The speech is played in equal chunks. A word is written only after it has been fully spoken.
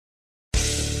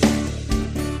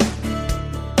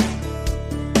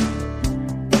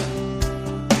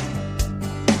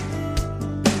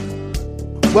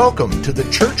Welcome to the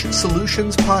Church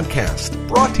Solutions Podcast,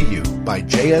 brought to you by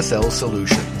JSL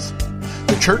Solutions.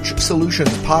 The Church Solutions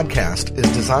Podcast is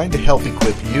designed to help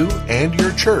equip you and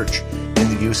your church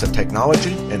in the use of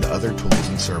technology and other tools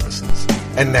and services.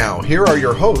 And now, here are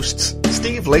your hosts,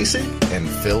 Steve Lacey and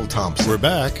Phil Thompson. We're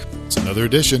back. It's another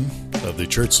edition of the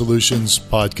Church Solutions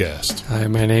Podcast. Hi,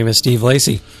 my name is Steve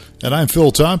Lacey. And I'm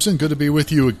Phil Thompson. Good to be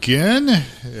with you again.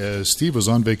 Steve was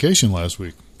on vacation last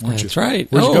week, weren't you? That's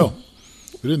right. Where'd you go?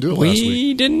 We didn't do it last week.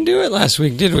 We didn't do it last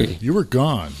week, did we? You were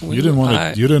gone. You didn't want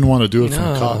to do it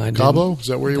from Cabo? Is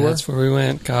that where you were? That's where we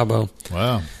went, Cabo.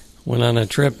 Wow. Went on a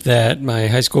trip that my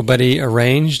high school buddy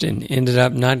arranged and ended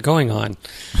up not going on.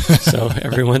 So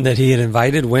everyone that he had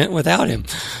invited went without him.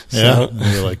 Yeah, and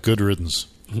you're like, good riddance.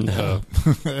 No.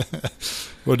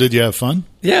 Well, did you have fun?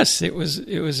 Yes, it was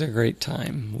a great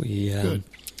time. Good.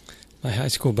 My high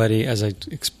school buddy, as I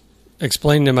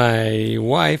explained to my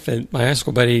wife, that my high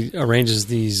school buddy arranges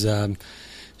these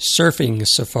surfing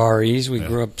safaris. We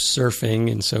grew up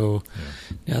surfing, and so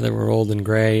now that we're old and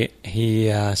gray,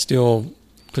 he still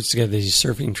puts together these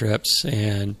surfing trips.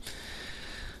 And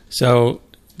so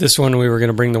this one, we were going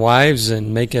to bring the wives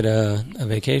and make it a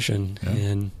vacation.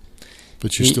 Yeah.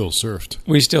 But you still surfed.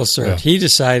 We still surfed. Yeah. He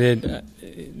decided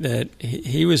that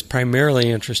he was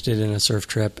primarily interested in a surf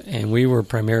trip, and we were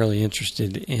primarily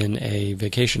interested in a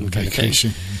vacation kind of thing.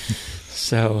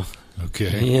 So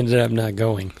he ended up not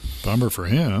going. Bummer for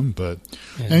him, but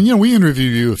and we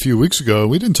interviewed you a few weeks ago.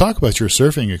 We didn't talk about your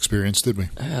surfing experience, did we?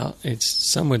 Well,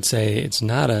 some would say it's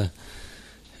not a.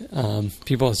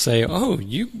 People say, "Oh,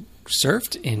 you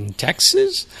surfed in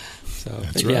Texas." So,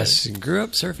 yes, grew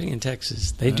up surfing in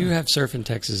Texas. They do have surf in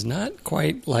Texas, not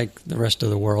quite like the rest of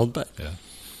the world, but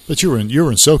But you were in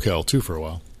SoCal too for a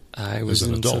while. I was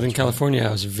in Southern California.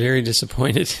 I was very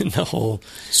disappointed in the whole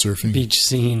surfing beach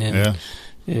scene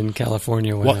in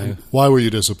California. Why were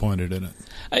you disappointed in it?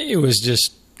 It was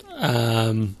just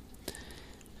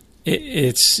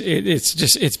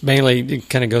it's mainly, it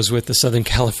kind of goes with the Southern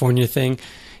California thing,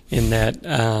 in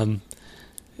that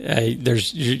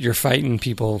you're fighting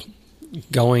people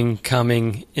going,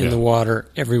 coming in the water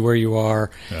everywhere you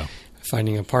are,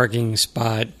 finding a parking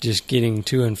spot, just getting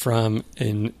to and from,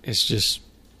 and it's just,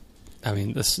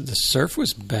 the surf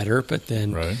was better, but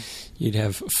then you'd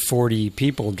have 40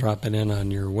 people dropping in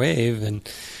on your wave, and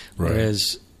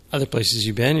whereas other places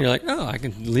you've been, you're like, oh, I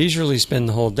can leisurely spend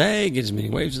the whole day, get as many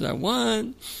waves as I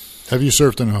want. Have you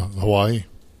surfed in Hawaii?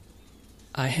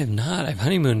 I have not. I've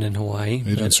honeymooned in Hawaii.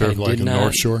 You didn't surf like in the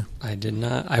North Shore? I did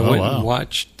not. I went and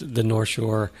watched the North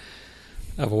Shore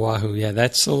of Oahu. Yeah,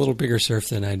 that's a little bigger surf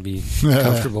than I'd be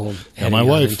comfortable heading my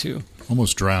wife into.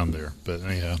 Almost drowned there, but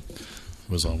anyhow, it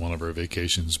was on one of our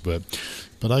vacations. But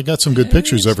I got some good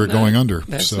pictures of her going under.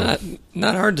 That's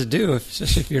not hard to do,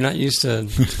 especially if you're not used to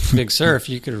big surf.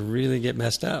 You could really get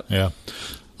messed up. Yeah.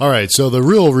 All right, so the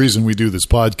real reason we do this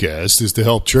podcast is to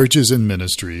help churches and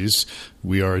ministries.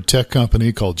 We are a tech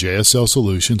company called JSL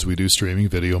Solutions. We do streaming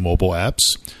video mobile apps,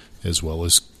 as well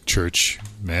as church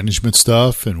management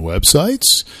stuff and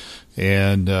websites.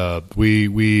 And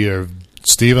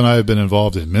Steve and I have been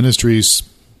involved in ministries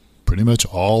pretty much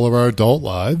all of our adult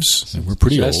lives, and we're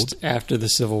pretty old. Just after the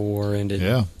Civil War ended.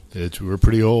 Yeah, we're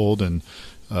pretty old, and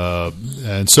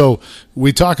so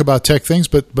we talk about tech things,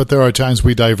 but there are times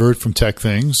we divert from tech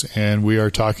things, and we are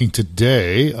talking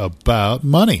today about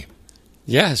money.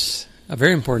 Yes, a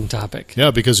very important topic.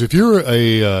 Yeah, because if you're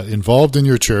involved in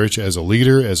your church as a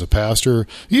leader, as a pastor,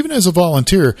 even as a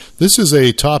volunteer, this is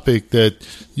a topic that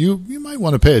you might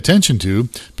want to pay attention to,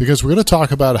 because we're going to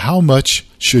talk about how much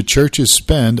should churches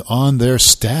spend on their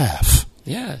staff.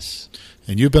 Yes.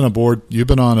 And you've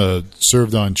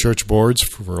served on church boards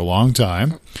for a long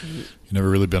time. You've never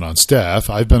really been on staff.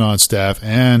 I've been on staff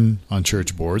and on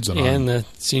church boards. And the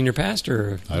senior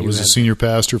pastor. I was a senior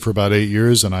pastor for about 8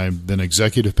 years, and I've been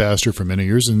executive pastor for many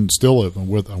years, and still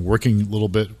I'm working a little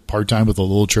bit part-time with a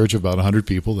little church of about 100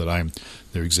 people that I'm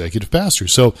their executive pastor.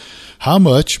 So how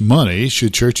much money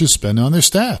should churches spend on their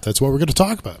staff? That's what we're going to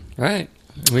talk about. Right.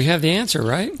 We have the answer,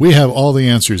 right? We have all the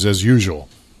answers, as usual.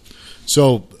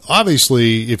 So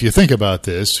obviously, if you think about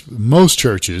this, most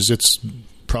churches, it's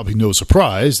probably no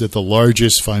surprise that the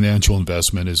largest financial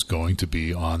investment is going to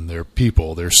be on their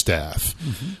people, their staff.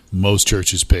 Mm-hmm. Most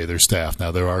churches pay their staff.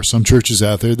 Now, there are some churches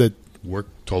out there that work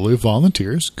totally with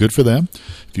volunteers. Good for them.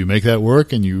 If you make that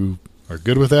work and you are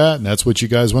good with that, and that's what you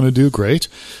guys want to do, great.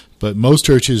 But most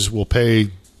churches will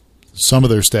pay some of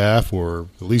their staff, or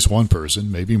at least one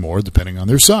person, maybe more, depending on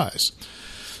their size.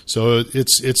 So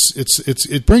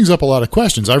it brings up a lot of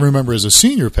questions. I remember as a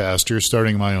senior pastor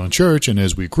starting my own church, and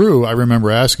as we grew, I remember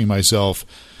asking myself,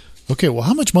 okay, well,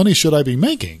 how much money should I be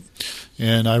making?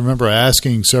 And I remember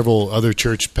asking several other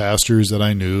church pastors that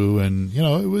I knew, and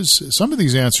it was some of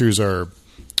these answers are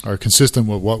consistent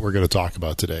with what we're going to talk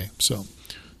about today. So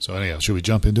anyhow, should we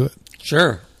jump into it?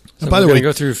 Sure. So by the way,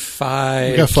 go through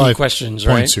five key questions,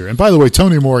 points here. And by the way,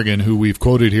 Tony Morgan, who we've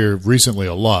quoted here recently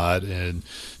a lot and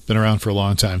been around for a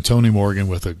long time, Tony Morgan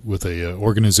with a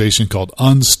organization called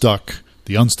Unstuck.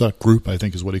 The Unstuck Group, I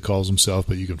think, is what he calls himself,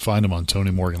 but you can find him on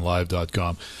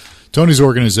TonyMorganLive.com. Tony's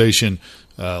organization,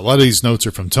 a lot of these notes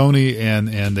are from Tony, and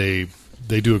they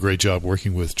do a great job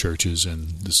working with churches, and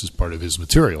this is part of his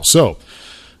material. So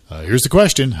here's the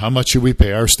question: how much should we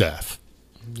pay our staff?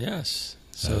 Yes.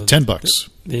 So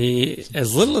 $10.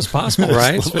 As little as possible,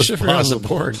 right? Especially if you're on the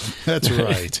board. That's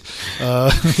right.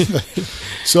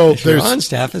 So if you're on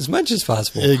staff, as much as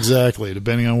possible. Exactly,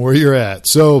 depending on where you're at.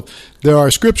 So there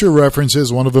are scripture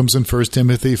references. One of them's in 1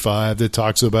 Timothy 5 that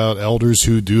talks about elders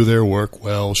who do their work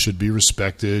well should be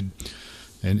respected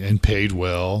and paid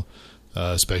well,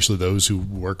 especially those who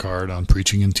work hard on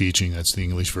preaching and teaching. That's the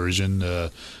English version.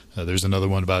 There's another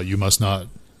one about you must not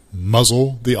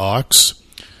muzzle the ox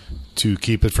to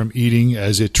keep it from eating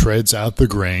as it treads out the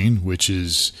grain, which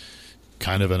is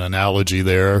kind of an analogy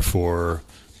there for,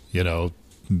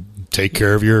 take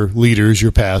care of your leaders,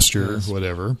 your pastor,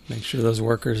 whatever. Make sure those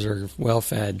workers are well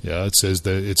fed. Yeah, it says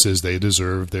they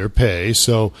deserve their pay.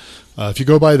 So if you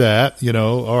go by that,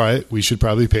 all right, we should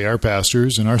probably pay our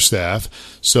pastors and our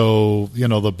staff. So,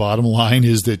 the bottom line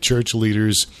is that church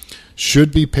leaders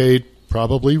should be paid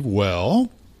probably well.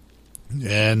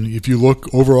 And if you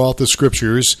look overall at the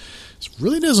scriptures, it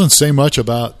really doesn't say much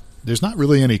about, there's not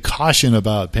really any caution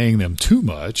about paying them too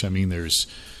much. I mean, there's,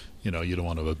 you don't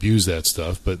want to abuse that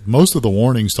stuff, but most of the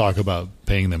warnings talk about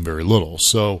paying them very little.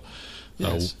 So,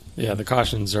 yes. The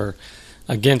cautions are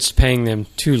against paying them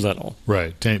too little.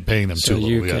 Right, paying them too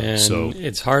little. So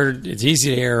it's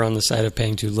easy to err on the side of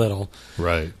paying too little.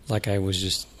 Right. Like I was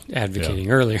just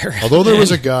advocating earlier. Although there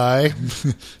was a guy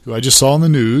who I just saw in the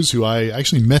news, who I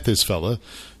actually met this fella,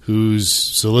 who's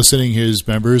soliciting his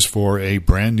members for a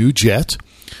brand new jet.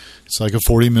 It's like a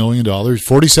 $47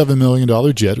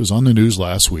 million jet. It was on the news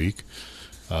last week.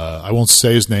 I won't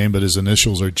say his name, but his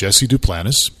initials are Jesse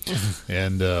Duplantis.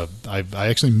 And I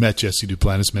actually met Jesse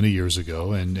Duplantis many years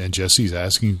ago, and Jesse's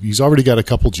asking, he's already got a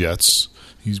couple jets.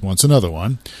 He wants another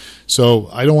one. So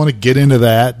I don't want to get into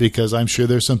that because I'm sure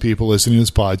there's some people listening to this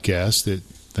podcast that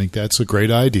think that's a great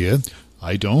idea.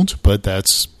 I don't, but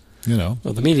that's, Well,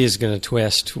 the media is going to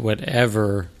twist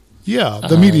whatever. Yeah,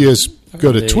 the media is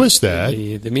going to twist that.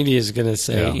 The media is going to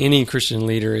say any Christian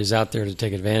leader is out there to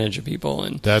take advantage of people,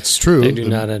 and that's true. They do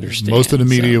not understand. Most of the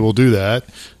media will do that,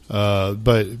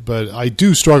 but I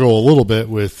do struggle a little bit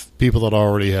with people that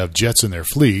already have jets in their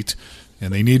fleet,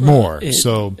 and they need more.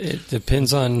 It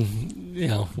depends on.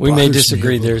 We may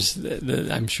disagree.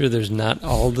 I'm sure there's not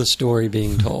all the story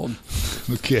being told.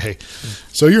 Okay,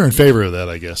 so you're in favor of that,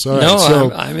 I guess. All right. No,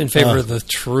 so, I'm in favor of the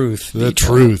truth. The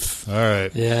truth. All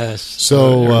right. Yes.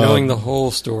 So knowing the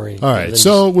whole story. All right.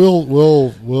 So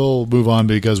we'll move on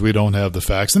because we don't have the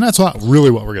facts, and that's not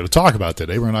really what we're going to talk about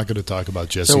today. We're not going to talk about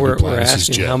Jesse Duplantis' jet. We're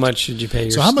asking how much should you pay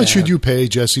your staff? How much should you pay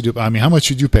Jesse Duplantis? I mean, how much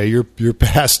should you pay your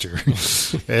pastor?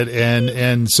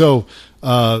 and so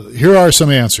here are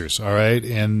some answers. All right,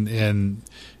 and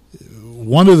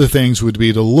one of the things would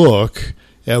be to look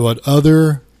at what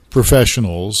other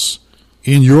professionals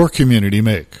in your community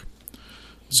make.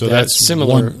 So that's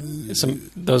similar.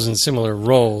 Those in similar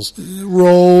roles,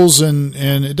 and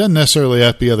it doesn't necessarily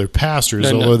have to be other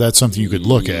pastors, although that's something you could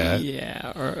look at.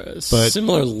 Yeah, or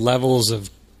similar levels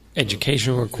of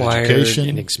education required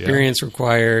and experience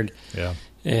required,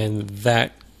 and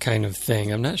that kind of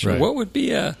thing. I'm not sure what would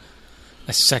be a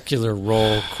secular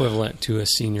role equivalent to a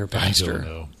senior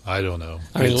pastor. I don't know.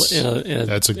 I mean,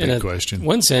 that's a good question. In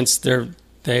one sense, they're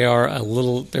a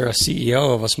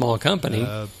CEO of a small company.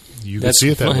 You could see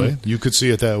it that way. You could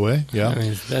see it that way. Yeah. I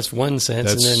mean, that's one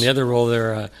sense, and then the other role,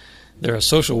 they're a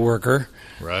social worker,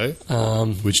 right?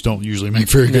 Which don't usually make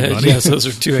very good money. Yes, those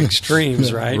are two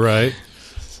extremes, right? Right.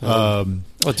 So,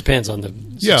 it depends on the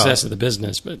success of the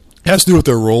business, but it has to do with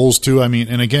their roles too. I mean,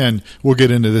 and again, we'll get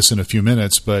into this in a few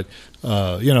minutes, but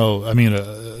a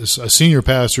senior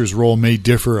pastor's role may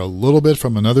differ a little bit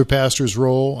from another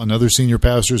senior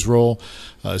pastor's role,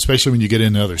 especially when you get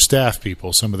into other staff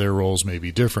people. Some of their roles may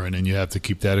be different, and you have to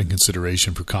keep that in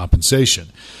consideration for compensation.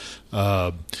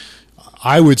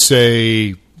 I would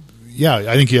say,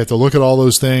 I think you have to look at all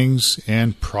those things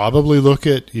and probably look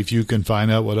at if you can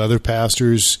find out what other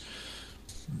pastors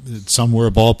somewhere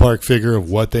a ballpark figure of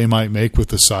what they might make with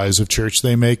the size of church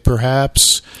they make,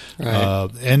 perhaps. Right.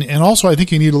 And also, I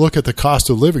think you need to look at the cost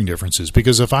of living differences,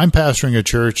 because if I'm pastoring a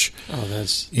church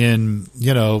in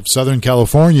Southern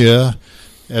California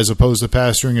as opposed to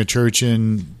pastoring a church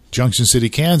in Junction City,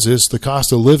 Kansas, the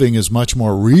cost of living is much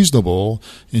more reasonable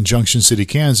in Junction City,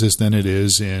 Kansas than it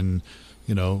is in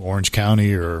Orange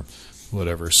County or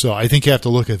whatever. So I think you have to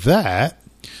look at that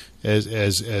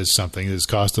as something, as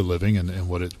cost of living and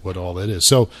what all that is.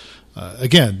 So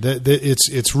again,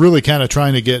 it's really kind of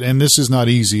trying to get, and this is not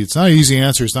easy. It's not an easy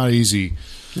answer. It's not easy.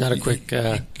 Not a quick.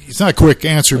 It's not a quick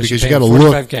answer because you got to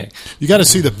look. You got to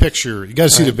see the picture. You got to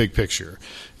see the big picture,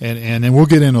 and then we'll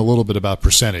get in a little bit about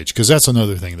percentage, because that's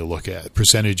another thing to look at,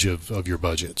 percentage of your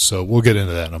budget. So we'll get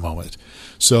into that in a moment.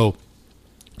 So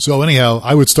anyhow,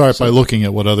 I would start by looking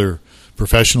at what other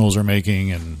professionals are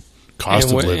making and cost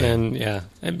of living.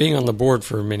 And being on the board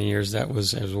for many years, that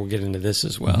was, as we'll get into this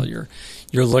as well. Mm-hmm.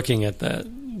 You're looking at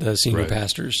the senior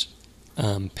pastors'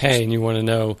 pay, and you want to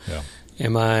know,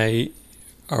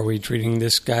 are we treating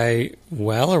this guy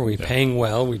well? Are we paying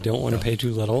well? We don't want to pay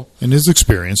too little. And his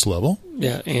experience level.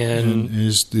 Yeah, and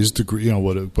his degree,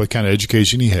 what kind of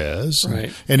education he has.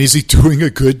 Right. And is he doing a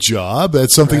good job?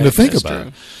 That's something to think about.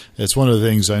 True. It's one of the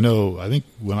things I think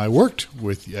when I worked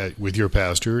with your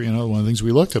pastor, one of the things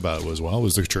we looked about was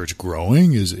the church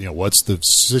growing? What's the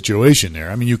situation there?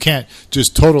 I mean, you can't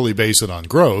just totally base it on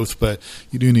growth, but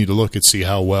you do need to look and see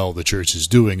how well the church is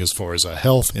doing as far as a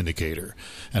health indicator,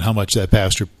 and how much that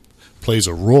pastor plays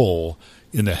a role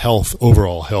in the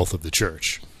overall health of the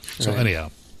church. So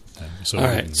anyhow, all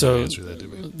right. So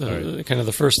kind of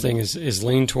the first thing is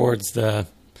lean towards the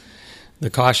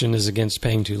caution is against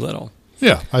paying too little.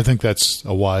 Yeah, I think that's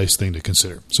a wise thing to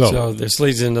consider. So this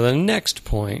leads into the next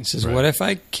point. It says, what if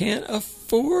I can't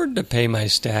afford to pay my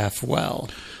staff well?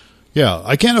 Yeah,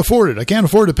 I can't afford it. I can't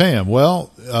afford to pay them.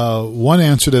 Well, one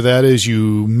answer to that is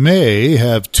you may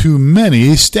have too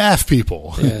many staff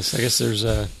people. Yes, I guess there's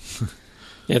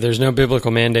no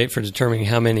biblical mandate for determining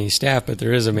how many staff, but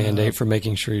there is a mandate for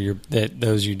making sure that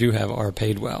those you do have are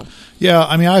paid well. Yeah,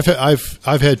 I mean,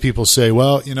 I've had people say,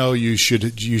 well, you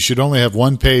should only have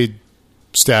one paid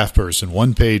staff person,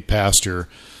 one paid pastor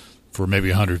for maybe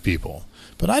 100 people.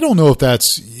 But I don't know if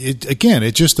that's it. Again,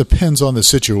 it just depends on the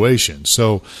situation.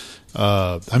 So,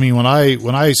 I mean, when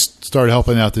I started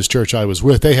helping out this church I was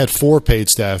with, they had 4 paid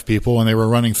staff people and they were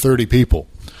running 30 people.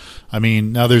 I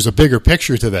mean, now there's a bigger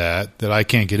picture to that I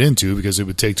can't get into because it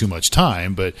would take too much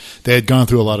time, but they had gone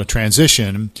through a lot of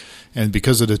transition, and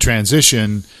because of the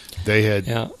transition, they had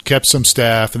kept some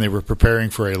staff and they were preparing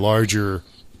for a larger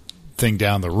thing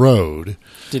down the road.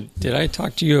 Did I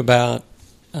talk to you about,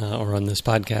 or on this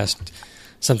podcast,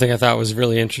 something I thought was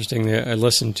really interesting? I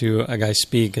listened to a guy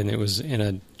speak, and it was in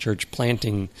a church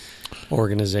planting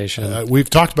organization. We've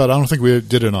talked about it. I don't think we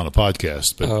did it on a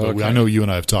podcast, but I know you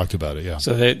and I have talked about it, yeah.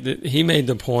 So he made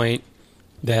the point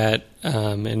that,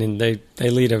 and they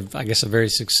lead, a very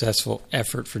successful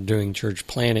effort for doing church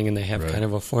planting, and they have kind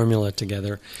of a formula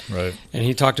together. Right. And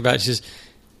he talked about, he says,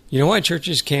 you know why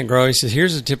churches can't grow? He says,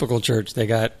 here's a typical church. They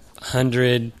got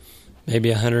 100, maybe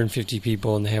 150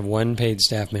 people, and they have one paid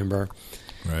staff member.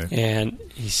 Right. And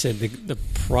he said the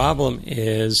problem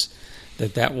is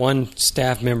that one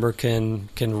staff member can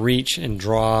reach and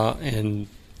draw and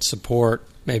support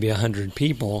maybe 100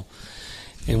 people.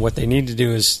 And what they need to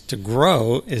do is to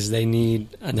grow is they need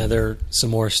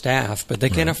some more staff, but they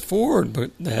can't afford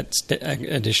that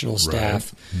additional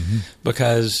staff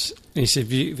because he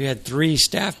said if you had 3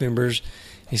 staff members,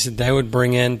 he said they would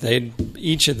bring in,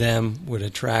 each of them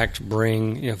would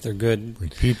bring if they're good bring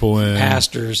people in,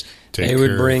 pastors, they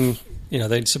would bring,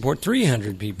 they'd support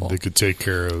 300 people. They could take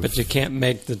care of. But you can't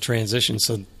make the transition.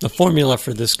 So the formula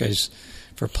for this guy's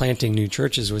for planting new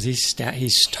churches was he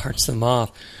starts them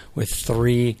off with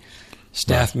 3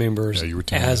 staff members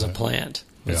as a plant.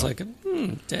 It's like,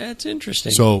 that's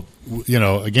interesting. So,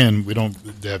 again, we don't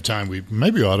have time. We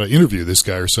maybe ought to interview this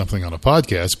guy or something on a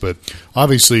podcast, but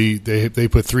obviously they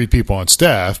put 3 people on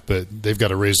staff, but they've got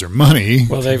to raise their money.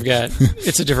 Well,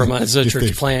 it's a different money. It's a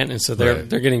church plant, and so they're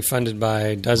getting funded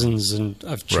by dozens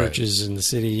of churches in the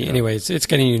city. Yeah. Anyway, it's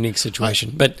kind of a unique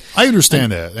situation. But I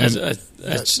understand that.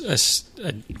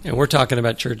 And we're talking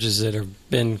about churches that have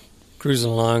been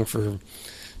cruising along for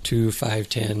 2, 5,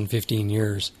 10, 15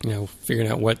 years, figuring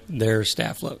out what their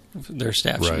staff should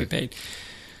be paid.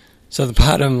 So the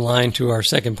bottom line to our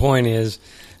second point is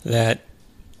that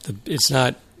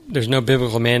there's no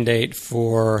biblical mandate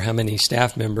for how many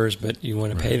staff members, but you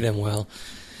want to pay them well.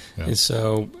 Yeah. And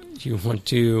so you want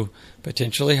to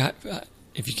potentially,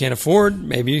 if you can't afford,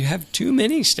 maybe you have too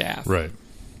many staff. Right.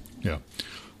 Yeah.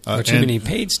 Or too many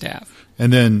paid staff.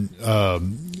 And then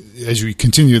as you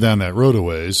continue down that road a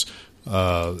ways,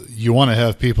 you want to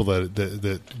have people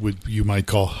that would you might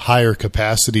call higher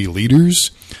capacity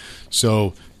leaders.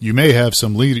 So you may have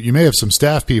some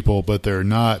staff people, but they're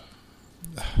not.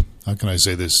 How can I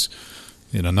say this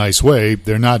in a nice way?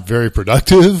 They're not very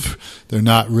productive. They're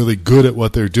not really good at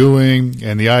what they're doing.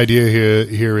 And the idea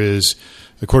here is,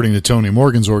 according to Tony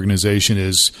Morgan's organization,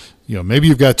 is maybe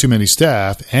you've got too many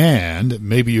staff, and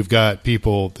maybe you've got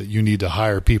people that you need to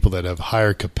hire people that have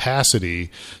higher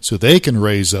capacity so they can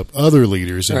raise up other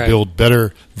leaders and build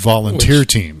better volunteer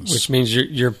teams. Which means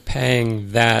you're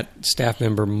paying that staff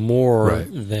member more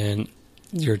than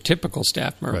your typical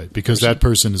staff member. Right, because that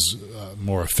person is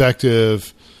more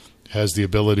effective, has the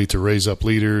ability to raise up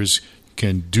leaders,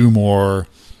 can do more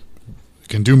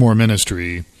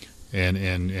ministry,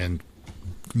 and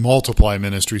multiply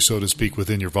ministry, so to speak,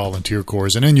 within your volunteer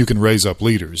corps, and then you can raise up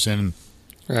leaders. And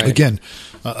again,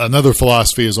 another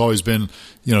philosophy has always been,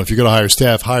 if you're going to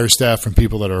hire staff from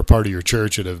people that are a part of your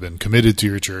church, that have been committed to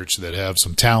your church, that have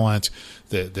some talent,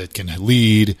 that can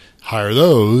lead. Hire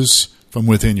those from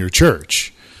within your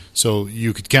church. So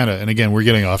you could kind of, and again, we're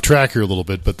getting off track here a little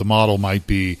bit, but the model might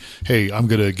be, hey, I'm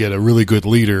going to get a really good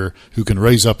leader who can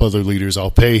raise up other leaders.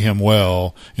 I'll pay him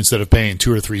well instead of paying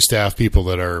 2 or 3 staff people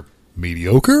that are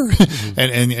mediocre,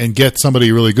 and get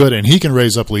somebody really good, and he can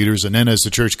raise up leaders. And then as the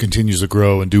church continues to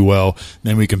grow and do well,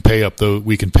 then we can pay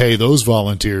those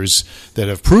volunteers that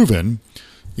have proven,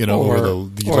 over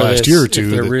the last year or two.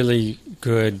 If they're really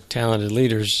good, talented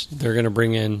leaders, they're going to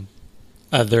bring in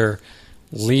other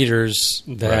leaders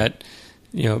that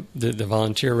the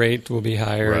volunteer rate will be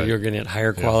higher. You're going to get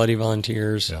higher quality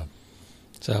volunteers. Yeah.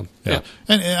 So and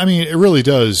I mean, it really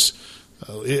does.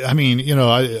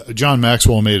 John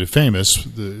Maxwell made it famous.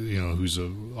 Who's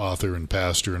an author and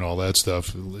pastor and all that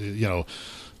stuff.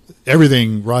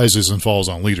 Everything rises and falls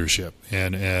on leadership,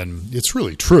 and it's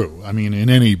really true. I mean, in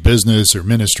any business or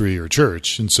ministry or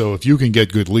church. And so, if you can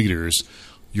get good leaders,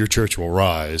 your church will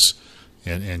rise,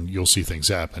 and you'll see things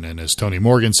happen. And as Tony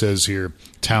Morgan says here,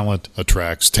 talent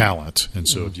attracts talent. And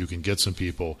so if you can get some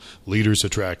people, leaders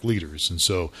attract leaders. And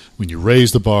so when you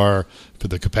raise the bar for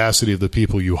the capacity of the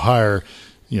people you hire,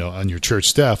 on your church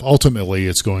staff, ultimately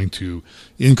it's going to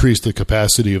increase the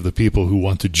capacity of the people who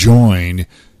want to join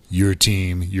your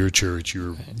team, your church,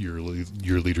 your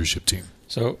leadership team.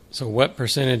 So what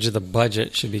percentage of the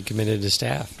budget should be committed to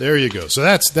staff? There you go. So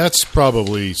that's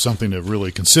probably something to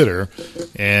really consider.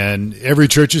 And every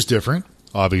church is different,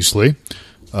 obviously.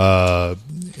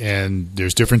 And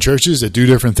there's different churches that do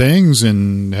different things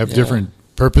and have different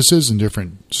purposes and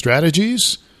different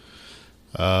strategies.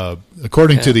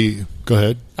 According to the... Go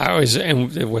ahead.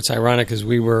 And what's ironic is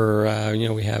we were,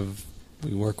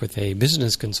 we work with a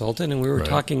business consultant, and we were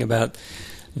talking about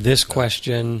this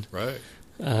question...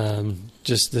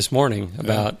 just this morning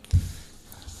about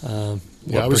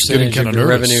what percentage of your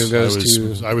revenue goes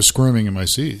to... I was squirming in my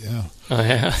seat, yeah. Oh,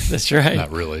 yeah, that's right.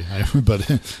 Not really,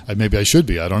 but maybe I should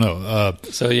be. I don't know.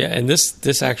 And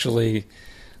this actually,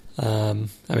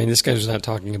 this guy's not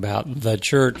talking about the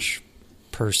church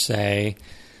per se,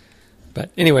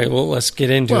 but anyway, let's get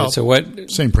into it. So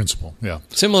same principle, yeah.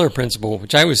 Similar principle,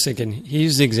 which I was thinking, he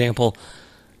used the example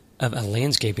of a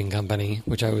landscaping company,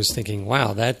 which I was thinking,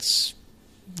 wow, that's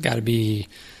got to be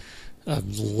a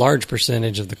large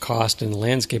percentage of the cost in the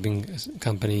landscaping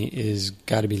company is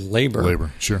got to be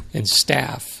labor, sure, and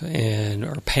staff,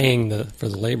 or paying for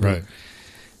the labor. Right.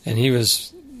 And he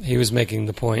was making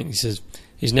the point. He says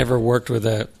he's never worked with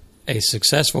a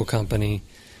successful company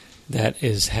that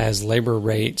has labor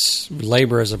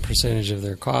as a percentage of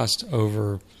their cost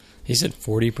over. He said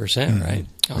 40%, right?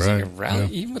 I was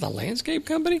like, even with a landscape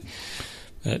company,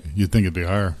 but you'd think it'd be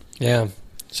higher. Yeah.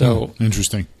 So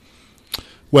interesting.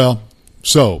 Well,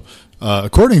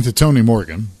 according to Tony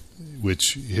Morgan,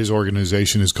 which his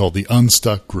organization is called the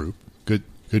Unstuck Group, good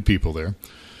people there.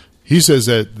 He says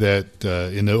that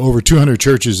in the over 200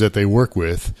 churches that they work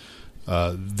with,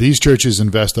 these churches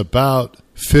invest about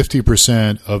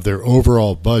 50% of their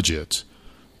overall budget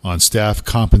on staff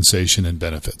compensation and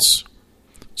benefits.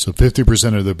 So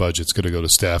 50% of their budget's going to go to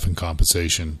staff and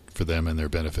compensation for them and their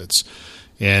benefits.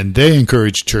 And they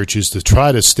encourage churches to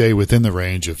try to stay within the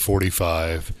range of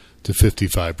 45 to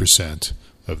 55%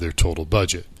 of their total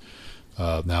budget.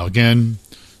 Now, again,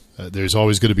 there's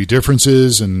always going to be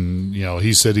differences. And,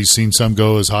 he said he's seen some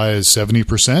go as high as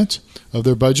 70% of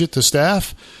their budget to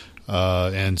staff.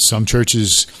 And some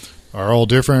churches are all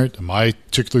different. My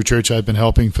particular church I've been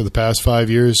helping for the past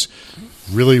 5 years,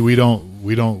 really we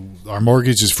don't, our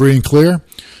mortgage is free and clear.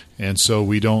 And so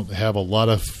we don't have a lot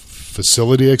of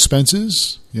facility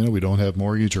expenses. We don't have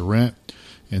mortgage or rent.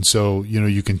 And so,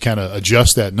 you can kind of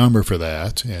adjust that number for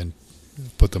that and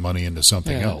put the money into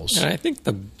something else. And I think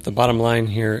the bottom line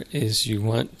here is you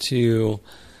want to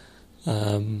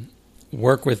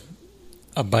work with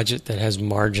a budget that has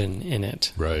margin in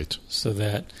it. Right. So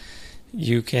that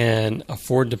you can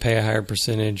afford to pay a higher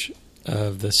percentage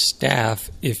of the staff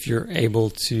if you're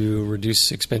able to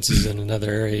reduce expenses in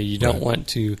another area. You don't want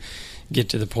to get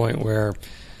to the point where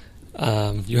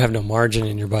you have no margin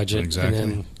in your budget. Exactly.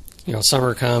 And then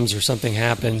summer comes or something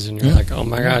happens and you're like, oh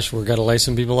my gosh, we've got to lay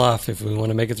some people off if we want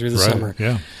to make it through the summer.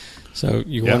 Yeah. So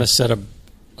you want to set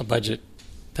a budget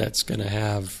that's going to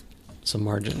have some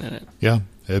margin in it. Yeah,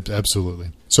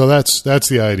 absolutely. So that's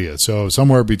the idea. So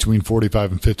somewhere between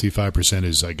 45 and 55%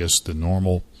 is, I guess, the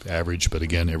normal average. But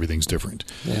again, everything's different.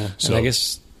 Yeah. So and I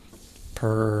guess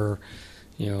per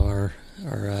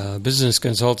our business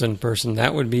consultant person,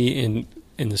 that would be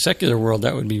in the secular world,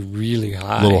 that would be really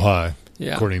high. A little high,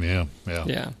 yeah, according to him. Yeah.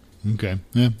 Yeah. Okay.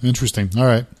 Yeah. Interesting. All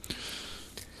right.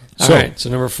 All right. So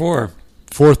number 4.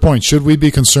 Fourth point: should we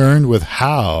be concerned with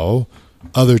how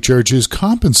other churches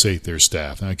compensate their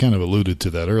staff? And I kind of alluded to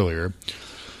that earlier.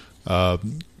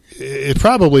 It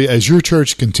probably, as your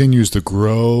church continues to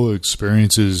grow,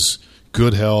 experiences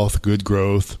good health, good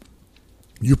growth,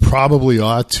 you probably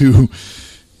ought to,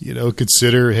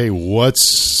 consider, hey, what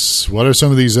are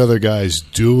some of these other guys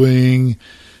doing?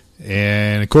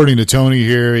 And according to Tony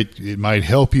here, it might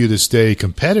help you to stay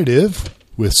competitive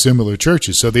with similar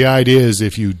churches. So the idea is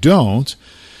if you don't,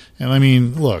 and I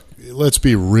mean, look, let's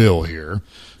be real here.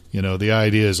 The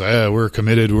idea is, we're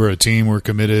committed, we're a team, we're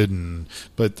committed.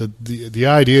 But the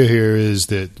idea here is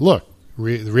that, look,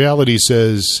 the reality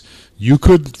says you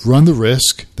could run the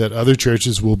risk that other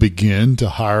churches will begin to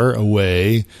hire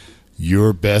away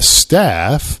your best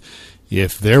staff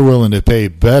if they're willing to pay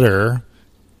better,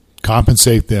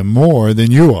 compensate them more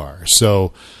than you are.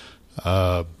 So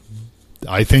I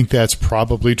think that's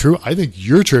probably true. I think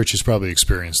your church has probably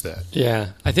experienced that.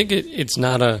 Yeah. I think it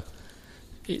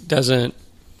doesn't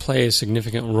play a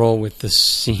significant role with the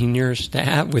senior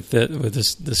staff, with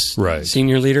the right.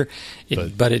 senior leader,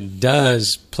 but it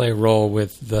does play a role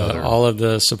with all of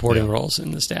the supporting roles in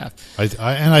the staff.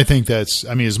 I think that's,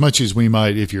 as much as we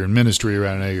might, if you're in ministry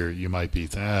around here, you might be,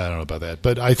 I don't know about that,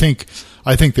 but I think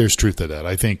there's truth to that.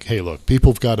 I think, hey, look,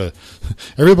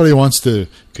 everybody wants to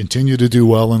continue to do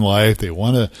well in life. They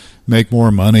want to make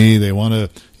more money. They want to,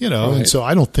 right. And so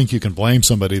I don't think you can blame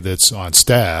somebody that's on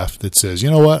staff that says, you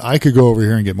know what, I could go over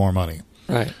here and get more money.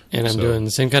 Right. And I'm doing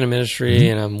the same kind of ministry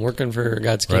and I'm working for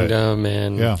God's kingdom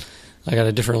and I got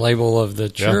a different label of the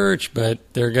church,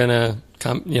 but they're going to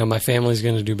come, my family's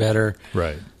going to do better.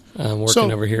 Right.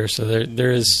 Working over here. So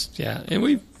there is,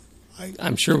 and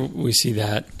I'm sure we see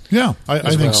that. Yeah,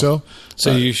 I think so.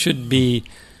 So you should be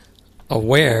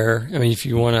aware. If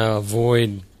you want to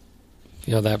avoid,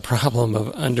 that problem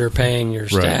of underpaying your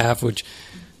staff, which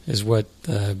is what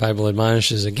the Bible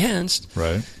admonishes against.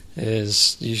 Right.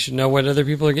 Is you should know what other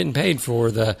people are getting paid for,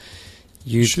 the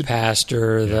youth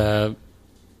pastor, the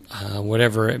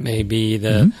whatever it may be,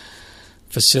 the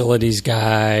facilities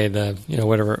guy, the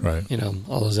whatever,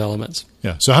 all those elements.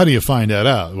 Yeah. So how do you find that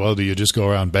out? Well, do you just go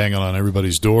around banging on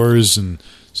everybody's doors and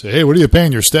say, hey, what are you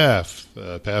paying your staff?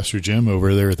 Pastor Jim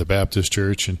over there at the Baptist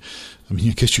Church. And I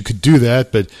guess you could do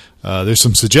that, but there's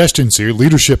some suggestions here.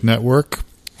 Leadership Network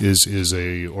is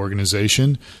a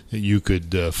organization that you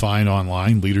could find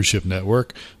online, Leadership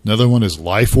Network. Another one is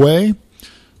Lifeway,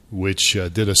 which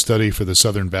did a study for the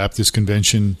Southern Baptist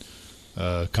Convention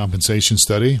compensation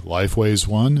study. Lifeway is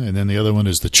one. And then the other one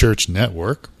is the Church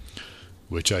Network,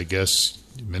 which I guess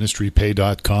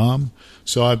ministrypay.com.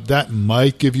 So that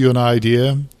might give you an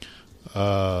idea,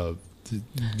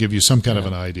 give you some kind of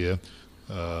an idea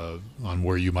on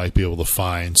where you might be able to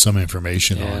find some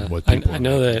information on what people I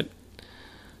know that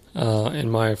in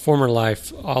my former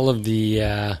life, all of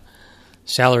the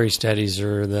salary studies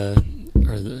are the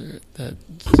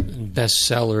best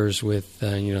sellers with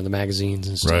the magazines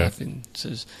and stuff. Right. And it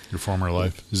says, your former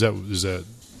life, is that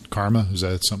karma? Is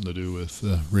that something to do with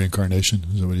reincarnation?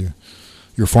 Is that what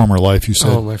your former life? You said.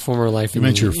 Oh, my former life. You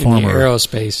meant in the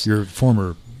aerospace. Your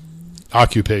former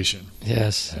occupation.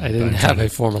 Yes, I didn't have a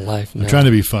former life. No. I'm trying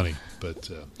to be funny, but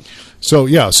so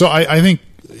I think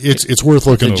it's worth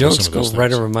looking over some of those things. The jokes go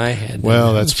right over my head.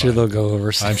 Well, that's I'm sure fine. They'll go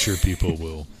over. I'm sure people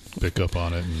will pick up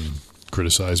on it and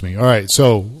criticize me. All right,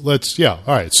 so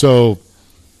So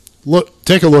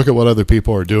take a look at what other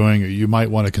people are doing. You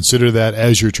might want to consider that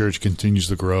as your church continues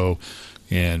to grow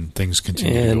and things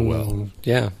continue to go well.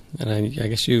 Yeah, and I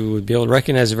guess you would be able to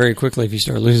recognize it very quickly if you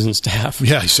start losing staff.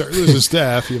 Yeah, you start losing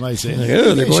staff, you might say,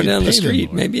 they're going down the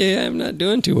street. Maybe I'm not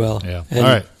doing too well. Yeah. All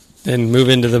right. then move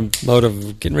into the mode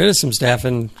of getting rid of some staff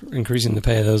and increasing the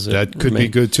pay of those that could be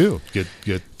good too. Get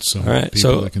some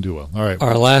people that can do well. All right.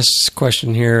 Our last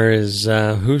question here is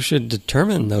who should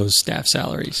determine those staff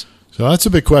salaries? So that's a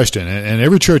big question, and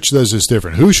every church does this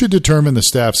different. Who should determine the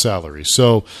staff salaries?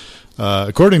 So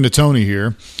according to Tony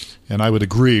here, and I would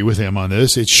agree with him on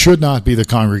this, it should not be the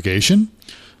congregation.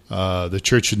 The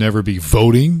church should never be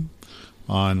voting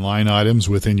on line items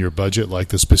within your budget like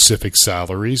the specific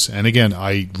salaries. And again,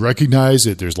 I recognize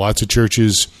that there's lots of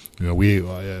churches.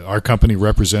 Our company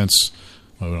represents,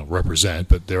 well, we don't represent,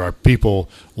 but there are people,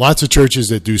 lots of churches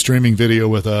that do streaming video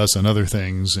with us and other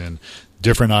things and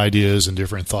different ideas and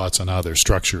different thoughts on how their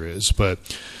structure is. But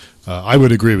I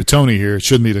would agree with Tony here. It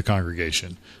shouldn't be the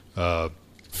congregation.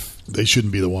 They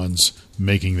shouldn't be the ones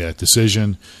making that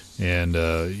decision. And,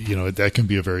 that can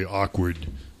be a very awkward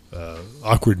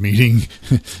meeting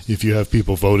if you have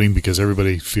people voting because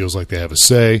everybody feels like they have a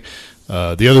say.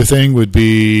 The other thing would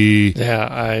be...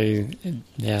 I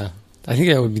think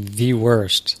that would be the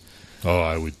worst. Oh,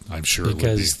 I'm sure it would be.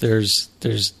 Because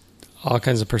there's all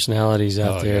kinds of personalities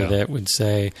out there that would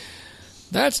say,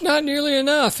 that's not nearly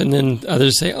enough. And then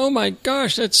others say, oh my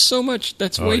gosh, that's so much.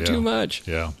 That's way too much.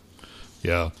 Yeah.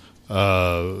 Yeah.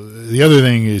 The other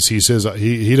thing is he says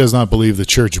he does not believe the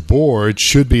church board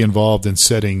should be involved in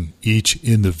setting each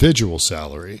individual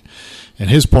salary. And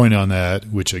his point on that,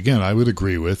 which again I would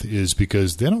agree with, is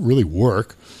because they don't really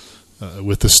work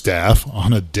with the staff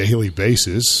on a daily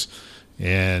basis.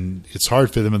 And it's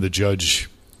hard for them to judge,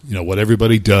 what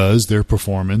everybody does, their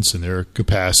performance and their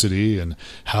capacity and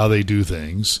how they do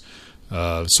things.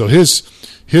 So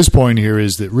his point here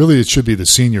is that really it should be the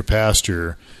senior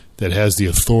pastor that has the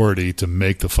authority to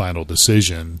make the final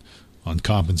decision on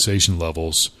compensation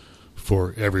levels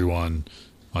for everyone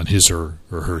on his or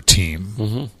her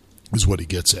team, is what he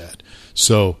gets at.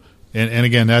 So, and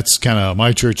again, that's kind of how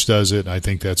my church does it. I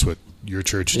think that's what your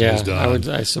church has done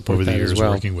I support over the that years, as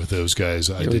well. Working with those guys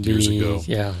I did years ago.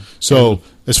 Yeah. So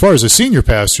as far as a senior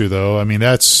pastor, though, I mean,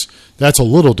 that's a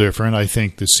little different. I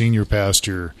think the senior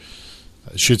pastor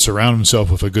should surround himself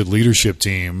with a good leadership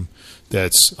team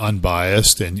that's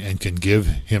unbiased and can give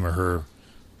him or her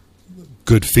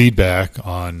good feedback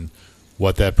on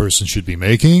what that person should be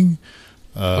making.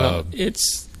 The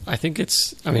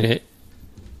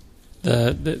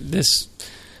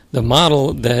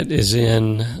model that is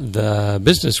in the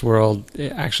business world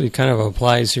actually kind of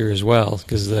applies here as well,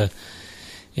 because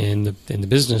in the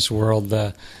business world,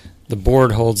 the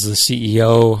board holds the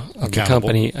CEO of the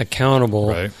company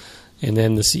accountable, right. And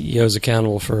then the CEO is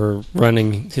accountable for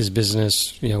running his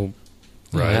business,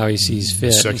 how he sees fit. In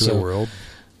the secular world.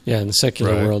 Yeah, in the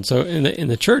secular world. So in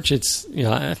the church, it's,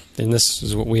 and this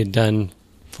is what we had done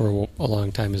for a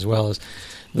long time as well, is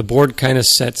the board kind of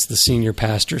sets the senior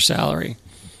pastor salary.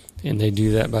 And they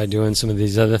do that by doing some of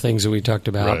these other things that we talked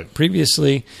about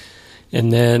previously.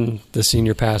 And then the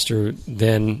senior pastor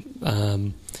then,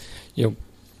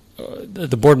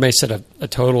 the board may set a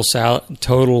total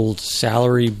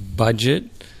salary budget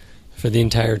for the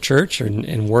entire church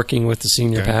and working with the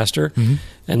senior pastor. Mm-hmm.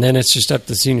 And then it's just up to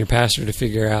the senior pastor to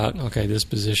figure out, okay, this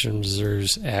position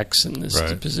deserves X and this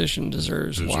position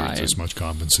deserves Y. This much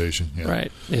compensation. Yeah.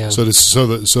 Right. Yeah. So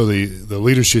the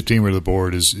leadership team or the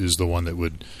board is the one that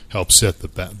would help set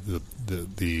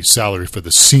the salary for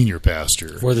the senior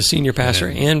pastor. For the senior pastor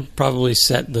and probably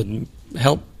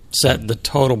help set the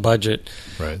total budget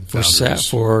for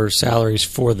salaries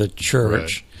for the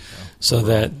church, so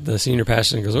that the senior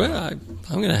pastor goes, well, I'm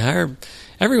going to hire.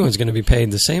 Everyone's going to be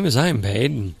paid the same as I'm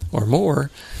paid, or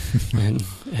more, and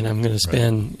I'm going to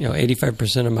spend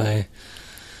 85% of my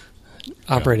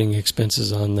operating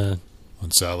expenses on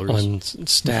salaries, on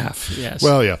staff. Yes.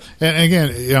 Well, yeah, and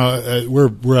again,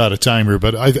 we're out of time here,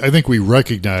 but I think we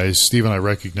recognize, Steve and I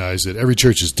recognize that every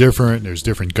church is different. And there's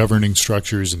different governing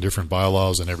structures and different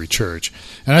bylaws in every church,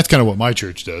 and that's kind of what my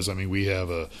church does. I mean, we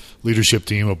have a leadership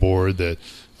team, a board that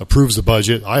approves the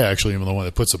budget. I actually am the one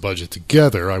that puts the budget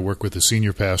together. I work with the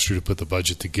senior pastor to put the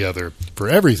budget together for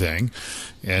everything,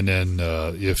 and then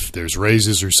if there's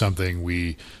raises or something,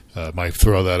 we might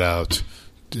throw that out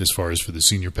as far as for the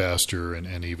senior pastor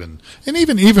and even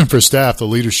for staff. The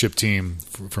leadership team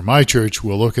for my church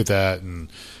will look at that,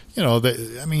 and they're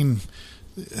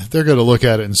going to look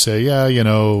at it and say,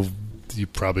 you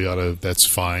probably ought to. That's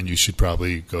fine. You should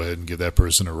probably go ahead and give that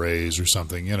person a raise or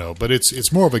something. But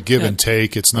it's more of a give and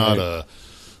take. It's not a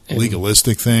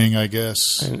legalistic thing, I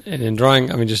guess. And in drawing,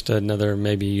 just another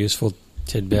maybe useful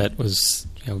tidbit was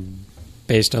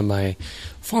based on my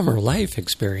former life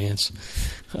experience.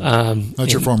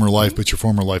 Not your former life, but your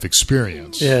former life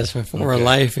experience. Yes, my former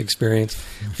life experience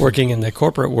working in the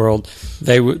corporate world.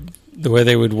 They would the way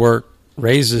they would work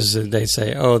raises, they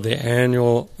say, oh, the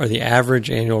annual or the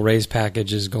average annual raise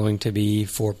package is going to be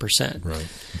 4%. Right.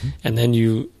 Mm-hmm. And then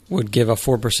you would give a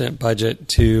 4% budget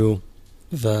to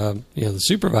the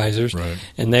supervisors, right.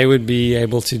 and they would be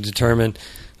able to determine,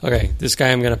 okay, this guy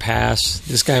I'm going to pass,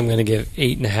 this guy I'm going to give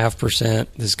 8.5%,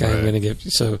 this guy right. I'm going to give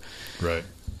right.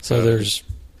 So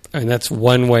that's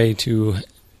one way to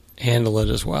handle it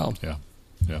as well. Yeah.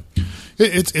 Yeah,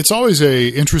 it's always a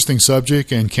interesting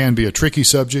subject and can be a tricky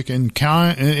subject, and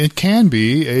it can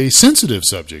be a sensitive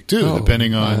subject too,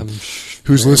 depending on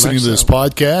who's listening to this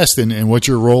podcast and what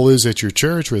your role is at your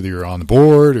church, whether you're on the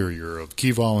board or you're a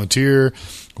key volunteer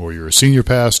or you're a senior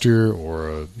pastor or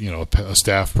a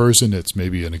staff person that's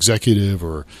maybe an executive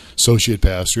or associate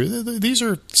pastor. These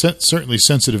are certainly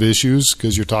sensitive issues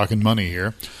because you're talking money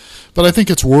here. But I think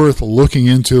it's worth looking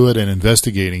into it and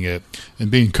investigating it and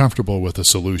being comfortable with a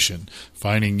solution.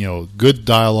 Finding, good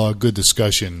dialogue, good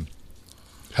discussion,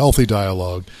 healthy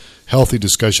dialogue, healthy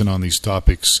discussion on these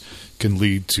topics can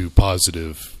lead to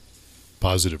positive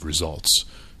results.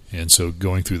 And so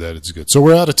going through that is good. So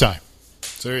we're out of time.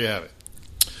 So there you have it.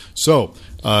 So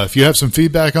if you have some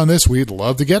feedback on this, we'd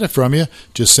love to get it from you.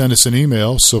 Just send us an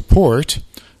email,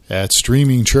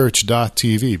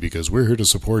 support@streamingchurch.tv, because we're here to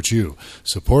support you.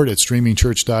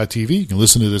 Support@streamingchurch.tv. You can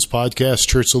listen to this podcast,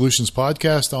 Church Solutions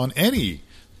Podcast, on any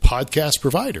podcast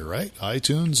provider, right?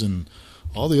 iTunes and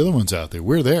all the other ones out there.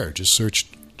 We're there. Just search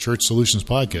Church Solutions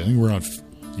Podcast. I think we're on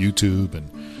YouTube, and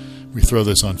we throw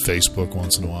this on Facebook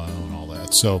once in a while and all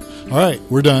that. So, all right,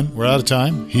 we're done. We're out of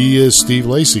time. He is Steve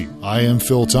Lacey. I am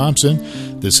Phil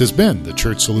Thompson. This has been the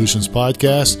Church Solutions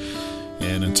Podcast.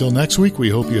 And until next week,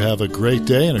 we hope you have a great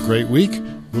day and a great week.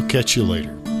 We'll catch you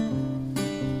later.